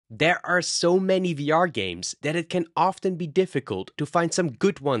There are so many VR games that it can often be difficult to find some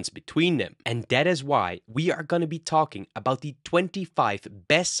good ones between them. And that is why we are going to be talking about the 25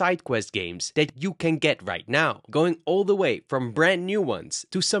 best Sidequest games that you can get right now, going all the way from brand new ones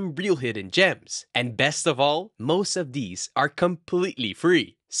to some real hidden gems. And best of all, most of these are completely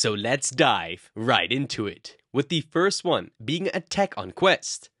free. So let's dive right into it. With the first one being Attack on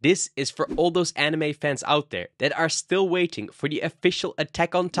Quest. This is for all those anime fans out there that are still waiting for the official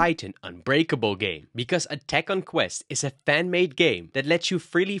Attack on Titan Unbreakable game. Because Attack on Quest is a fan-made game that lets you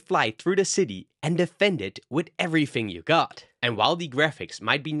freely fly through the city and defend it with everything you got. And while the graphics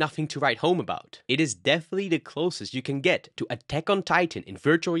might be nothing to write home about, it is definitely the closest you can get to Attack on Titan in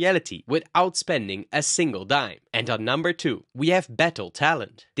virtual reality without spending a single dime. And on number 2, we have Battle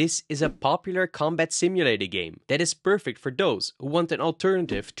Talent. This is a popular combat simulator game that is perfect for those who want an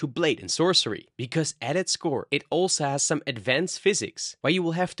alternative to Blade and Sorcery, because at its core it also has some advanced physics where you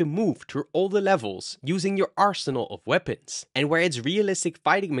will have to move through all the levels using your arsenal of weapons, and where its realistic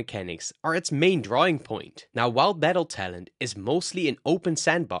fighting mechanics are its main drawing point. Now, while Battle Talent is mostly an open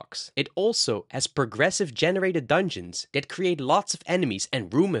sandbox, it also has progressive generated dungeons that create lots of enemies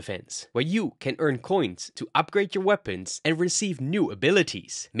and room events where you can earn coins to upgrade your weapons and receive new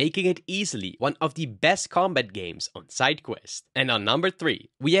abilities, making it easily one of the best combat games on Sidequest. And on number 3,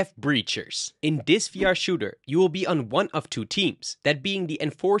 we have Breachers. In this VR shooter, you will be on one of two teams, that being the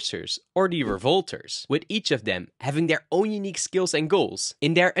Enforcers or the Revolters, with each of them having their own unique skills and goals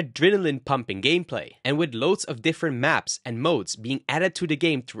in their adrenaline pumping gameplay, and with loads of different maps and modes being added to the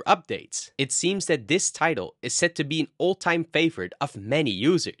game through updates. It seems that this title is set to be an all-time favorite of many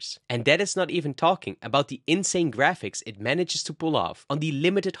users, and that is not even talking about the insane graphics it manages to pull off on the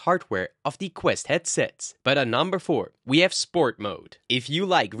limited hardware of the Quest headsets. But on number 4, we have Sport Mode. If you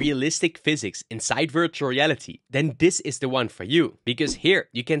like realistic physics inside virtual reality, then this is the one for you, because here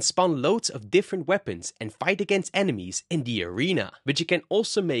you can spawn loads of different weapons and fight against enemies in the arena. But you can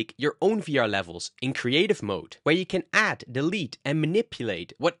also make your own VR levels in creative mode, where you can add, delete and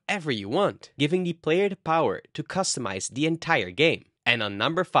manipulate whatever you want, giving the player the power to customize the entire game. And on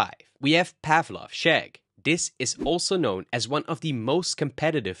number 5, we have Pavlov Shag. This is also known as one of the most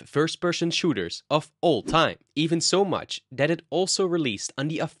competitive first-person shooters of all time, even so much that it also released on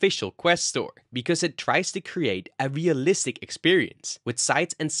the official Quest store, because it tries to create a realistic experience, with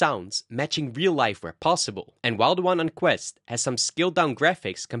sights and sounds matching real life where possible. And while the one on Quest has some scaled-down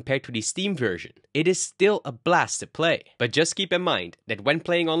graphics compared to the Steam version, it is still a blast to play. But just keep in mind that when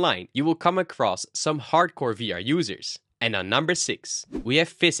playing online, you will come across some hardcore VR users. And on number 6, we have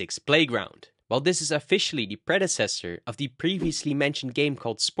Physics Playground. While this is officially the predecessor of the previously mentioned game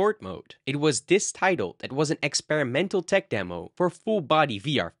called Sport Mode, it was this title that was an experimental tech demo for full-body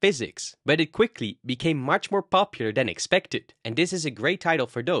VR physics, but it quickly became much more popular than expected, and this is a great title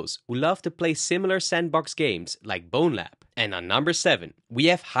for those who love to play similar sandbox games like Bone Lab. And on number 7, we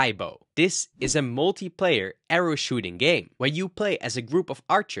have Highbow. This is a multiplayer arrow shooting game where you play as a group of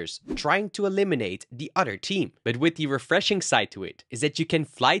archers trying to eliminate the other team. But with the refreshing side to it is that you can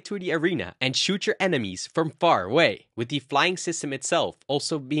fly through the arena and shoot your enemies from far away, with the flying system itself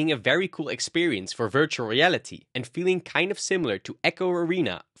also being a very cool experience for virtual reality and feeling kind of similar to Echo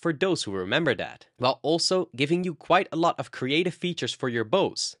Arena for those who remember that, while also giving you quite a lot of creative features for your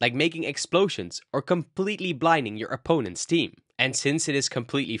bows, like making explosions or completely blinding your opponent's team. And since it is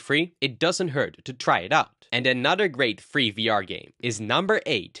completely free, it doesn't hurt to try it out. And another great free VR game is number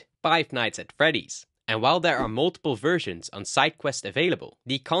 8, Five Nights at Freddy's. And while there are multiple versions on Sidequest available,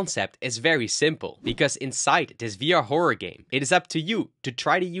 the concept is very simple, because inside this VR horror game, it is up to you to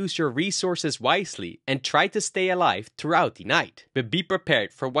try to use your resources wisely and try to stay alive throughout the night. But be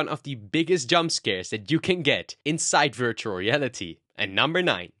prepared for one of the biggest jump scares that you can get inside virtual reality. And number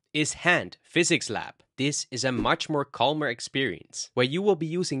 9 is Hand Physics Lab. This is a much more calmer experience, where you will be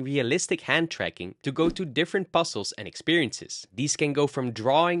using realistic hand tracking to go to different puzzles and experiences. These can go from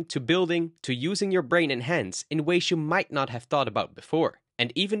drawing to building to using your brain and hands in ways you might not have thought about before.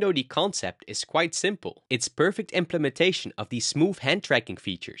 And even though the concept is quite simple, its perfect implementation of these smooth hand tracking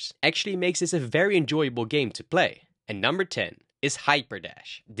features actually makes this a very enjoyable game to play. And number 10 is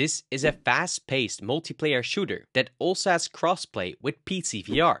Hyperdash. This is a fast-paced multiplayer shooter that also has crossplay with PC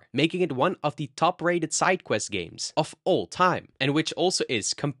VR, making it one of the top-rated Sidequest games of all time, and which also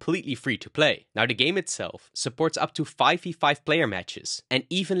is completely free to play. Now, the game itself supports up to 5v5 player matches, and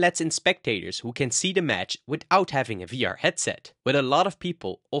even lets in spectators who can see the match without having a VR headset, with a lot of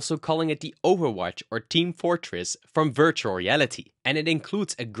people also calling it the Overwatch or Team Fortress from virtual reality. And it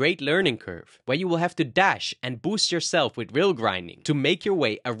includes a great learning curve, where you will have to dash and boost yourself with rail grinding to make your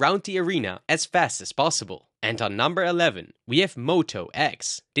way around the arena as fast as possible. And on number 11, we have Moto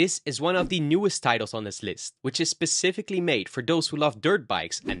X. This is one of the newest titles on this list, which is specifically made for those who love dirt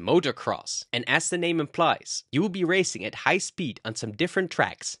bikes and motocross. And as the name implies, you will be racing at high speed on some different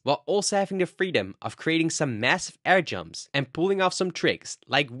tracks, while also having the freedom of creating some massive air jumps and pulling off some tricks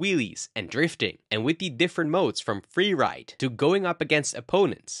like wheelies and drifting. And with the different modes from free ride to going up against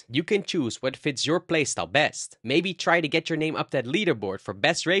opponents, you can choose what fits your playstyle best. Maybe try to get your name up that leaderboard for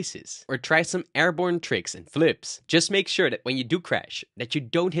best races, or try some airborne tricks and flips. Just make sure that when you do crash, that you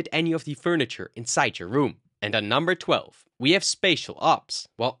don't hit any of the furniture inside your room. And on number 12, we have Spatial Ops.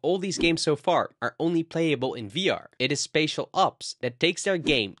 While all these games so far are only playable in VR, it is Spatial Ops that takes their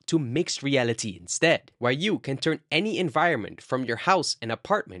game to mixed reality instead, where you can turn any environment from your house and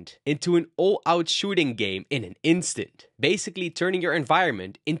apartment into an all-out shooting game in an instant, basically turning your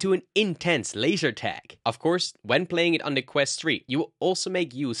environment into an intense laser tag. Of course, when playing it on the Quest 3, you will also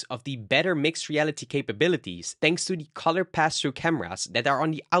make use of the better mixed reality capabilities thanks to the color pass-through cameras that are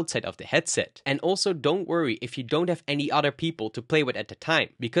on the outside of the headset. And also don't worry if you don't have any other people to play with at the time,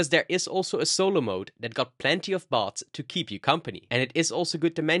 because there is also a solo mode that got plenty of bots to keep you company. And it is also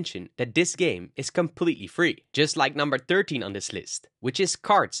good to mention that this game is completely free, just like number 13 on this list, which is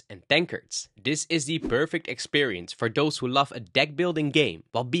Cards and Tankards. This is the perfect experience for those who love a deck building game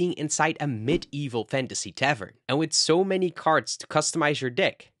while being inside a medieval fantasy tavern. And with so many cards to customize your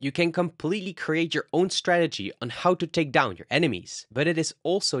deck, you can completely create your own strategy on how to take down your enemies. But it is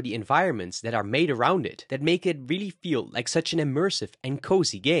also the environments that are made around it that make it really feel like such an immersive and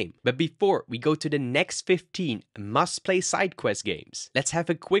cozy game. But before we go to the next 15 must-play side quest games, let's have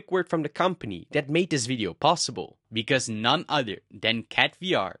a quick word from the company that made this video possible. Because none other than Cat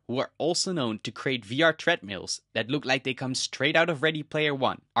VR, who are also known to create VR treadmills that look like they come straight out of Ready Player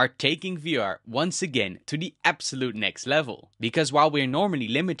One, are taking VR once again to the absolute next level. Because while we're normally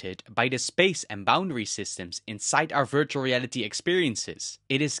limited by the space and boundary systems inside our virtual reality experiences,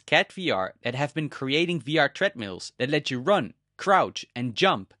 it is Cat VR that have been creating VR treadmills that let you run, crouch, and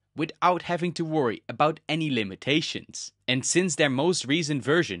jump without having to worry about any limitations. And since their most recent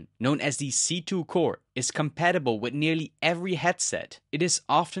version, known as the C2 Core, is compatible with nearly every headset, it is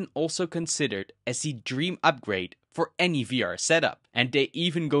often also considered as the dream upgrade for any VR setup. And they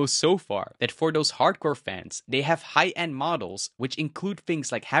even go so far that for those hardcore fans, they have high-end models which include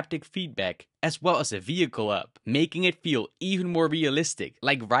things like haptic feedback as well as a vehicle up, making it feel even more realistic,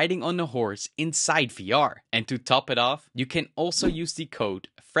 like riding on a horse inside VR. And to top it off, you can also use the code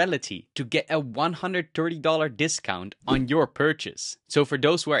VRelity to get a $130 discount on your purchase. So for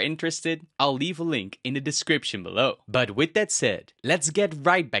those who are interested, I'll leave a link in the description below. But with that said, let's get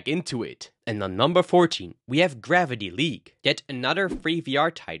right back into it. And on number 14, we have Gravity League, yet another free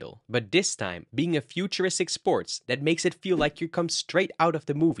VR title, but this time being a futuristic sports that makes it feel like you come straight out of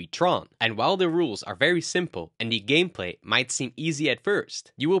the movie Tron. And while the rules are very simple and the gameplay might seem easy at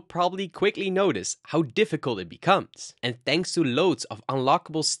first, you will probably quickly notice how difficult it becomes. And thanks to loads of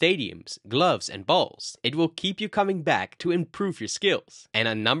unlockable stadiums, gloves and balls, it will keep you coming back to improve your skills. And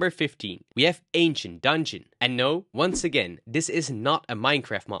on number 15, we have Ancient Dungeon. And no, once again, this is not a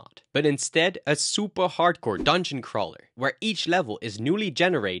Minecraft mod, but instead a super hardcore dungeon crawler, where each level is newly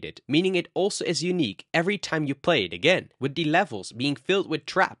generated, meaning it also is unique every time you play it again, with the levels being filled with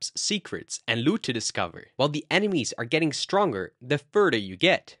traps, secrets, and loot to discover, while the enemies are getting stronger the further you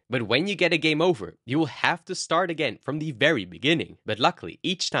get. But when you get a game over, you will have to start again from the very beginning. But luckily,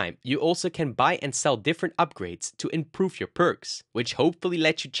 each time you also can buy and sell different upgrades to improve your perks, which hopefully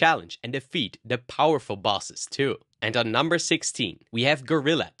let you challenge and defeat the powerful bosses too. And on number 16, we have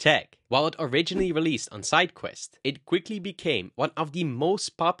Gorilla Tag. While it originally released on Sidequest, it quickly became one of the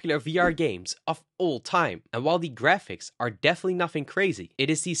most popular VR games of all time. And while the graphics are definitely nothing crazy,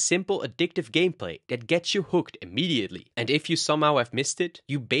 it is the simple addictive gameplay that gets you hooked immediately. And if you somehow have missed it,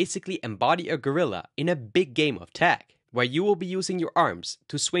 you basically embody a gorilla in a big game of tag, where you will be using your arms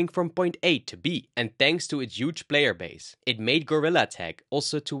to swing from point A to B. And thanks to its huge player base, it made Gorilla Tag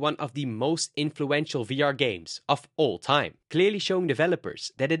also to one of the most influential VR games of all time, clearly showing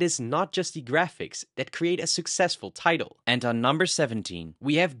developers that it is not just the graphics that create a successful title. And on number 17,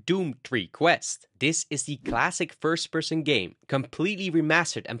 we have Doom 3 Quest. This is the classic first-person game, completely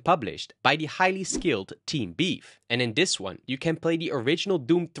remastered and published by the highly skilled Team Beef. And in this one, you can play the original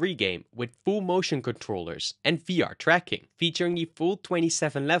Doom 3 game with full motion controllers and VR tracking, featuring the full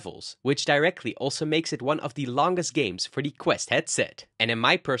 27 levels, which directly also makes it one of the longest games for the Quest headset. And in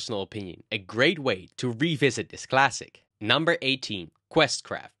my personal opinion, a great way to revisit this classic. Number 18.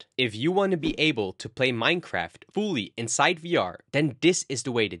 Questcraft. If you want to be able to play Minecraft fully inside VR, then this is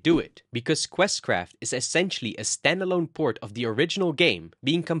the way to do it. Because Questcraft is essentially a standalone port of the original game,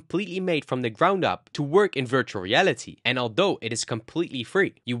 being completely made from the ground up to work in virtual reality. And although it is completely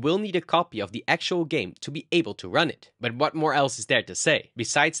free, you will need a copy of the actual game to be able to run it. But what more else is there to say?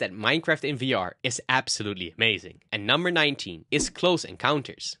 Besides that Minecraft in VR is absolutely amazing. And number 19 is Close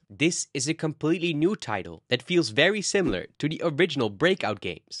Encounters. This is a completely new title that feels very similar to the original Breakout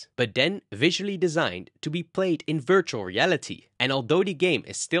games, but then visually designed to be played in virtual reality. And although the game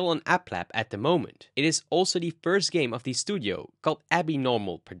is still on App Lab at the moment, it is also the first game of the studio called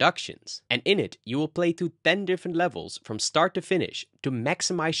Abnormal Productions. And in it, you will play through 10 different levels from start to finish to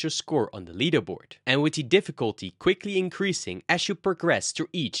maximize your score on the leaderboard. And with the difficulty quickly increasing as you progress through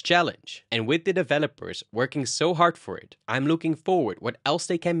each challenge. And with the developers working so hard for it, I'm looking forward what else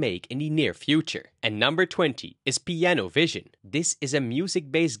they can make in the near future. And number 20 is Piano Vision. This is a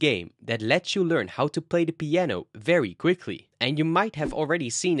music-based game that lets you learn how to play the piano very quickly. And you might have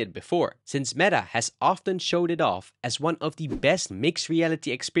already seen it before, since Meta has often showed it off as one of the best mixed reality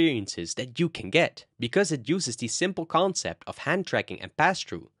experiences that you can get, because it uses the simple concept of hand tracking and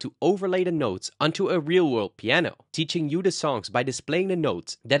pass-through to overlay the notes onto a real-world piano, teaching you the songs by displaying the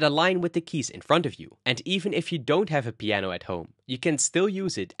notes that align with the keys in front of you. And even if you don't have a piano at home, you can still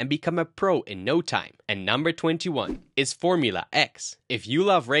use it and become a pro in no time. And number 21 is Formula X. If you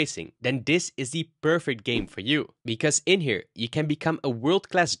love racing, then this is the perfect game for you, because in here you can become a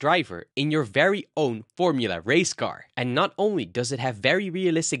world-class driver in your very own Formula race car. And not only does it have very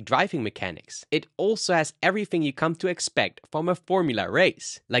realistic driving mechanics, it also has everything you come to expect from a Formula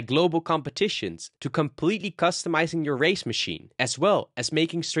race, like global competitions to completely customizing your race machine, as well as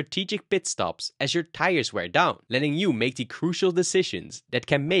making strategic pit stops as your tires wear down, letting you make the crucial decisions that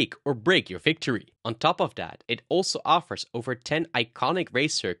can make or break your victory. On top of that, it also offers over 10 iconic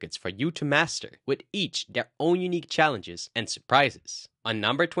race circuits for you to master, with each their own unique challenges and surprises. On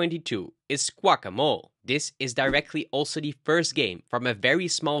number 22 is Guacamole. This is directly also the first game from a very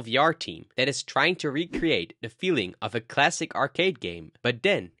small VR team that is trying to recreate the feeling of a classic arcade game, but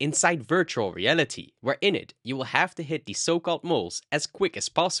then inside virtual reality, where in it you will have to hit the so-called moles as quick as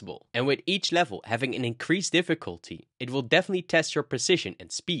possible. And with each level having an increased difficulty, it will definitely test your precision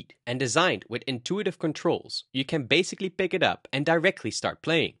and speed. And designed with intuitive controls, you can basically pick it up and directly start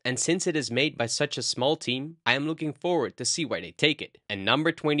playing. And since it is made by such a small team, I am looking forward to see where they take it. And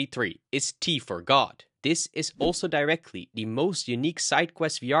number 23 is T for God. This is also directly the most unique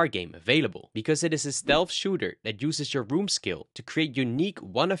Sidequest VR game available, because it is a stealth shooter that uses your room skill to create unique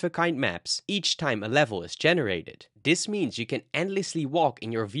one-of-a-kind maps each time a level is generated. This means you can endlessly walk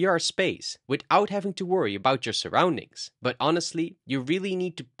in your VR space without having to worry about your surroundings. But honestly, you really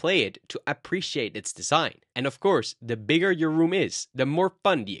need to play it to appreciate its design. And of course, the bigger your room is, the more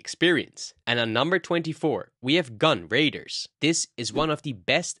fun the experience. And on number 24, we have Gun Raiders. This is one of the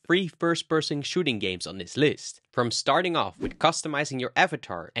best free first-person shooting games on this list. From starting off with customizing your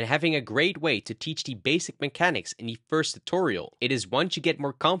avatar and having a great way to teach the basic mechanics in the first tutorial, it is once you get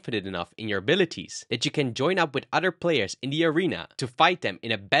more confident enough in your abilities that you can join up with other players in the arena to fight them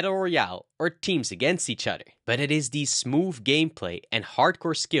in a battle royale or teams against each other. But it is these smooth gameplay and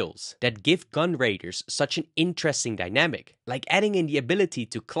hardcore skills that give Gun Raiders such an interesting dynamic, like adding in the ability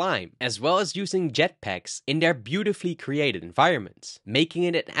to climb, as well as using jetpacks in their beautifully created environments, making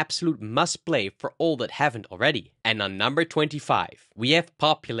it an absolute must-play for all that haven't already. And on number 25, we have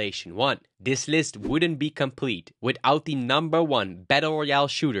Population 1. This list wouldn't be complete without the #1 Battle Royale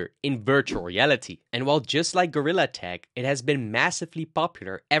shooter in virtual reality. And while just like Gorilla Tag, it has been massively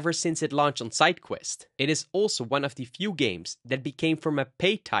popular ever since it launched on Sidequest, it is also one of the few games that became from a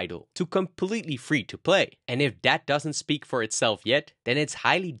paid title to completely free to play. And if that doesn't speak for itself yet, then its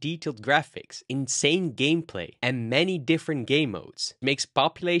highly detailed graphics, insane gameplay, and many different game modes makes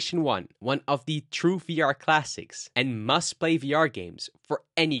Population 1 one of the true VR classics and must-play VR games for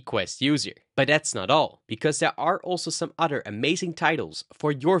any Quest user. But that's not all, because there are also some other amazing titles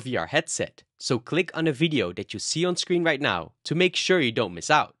for your VR headset. So click on the video that you see on screen right now to make sure you don't miss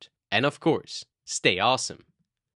out. And of course, stay awesome.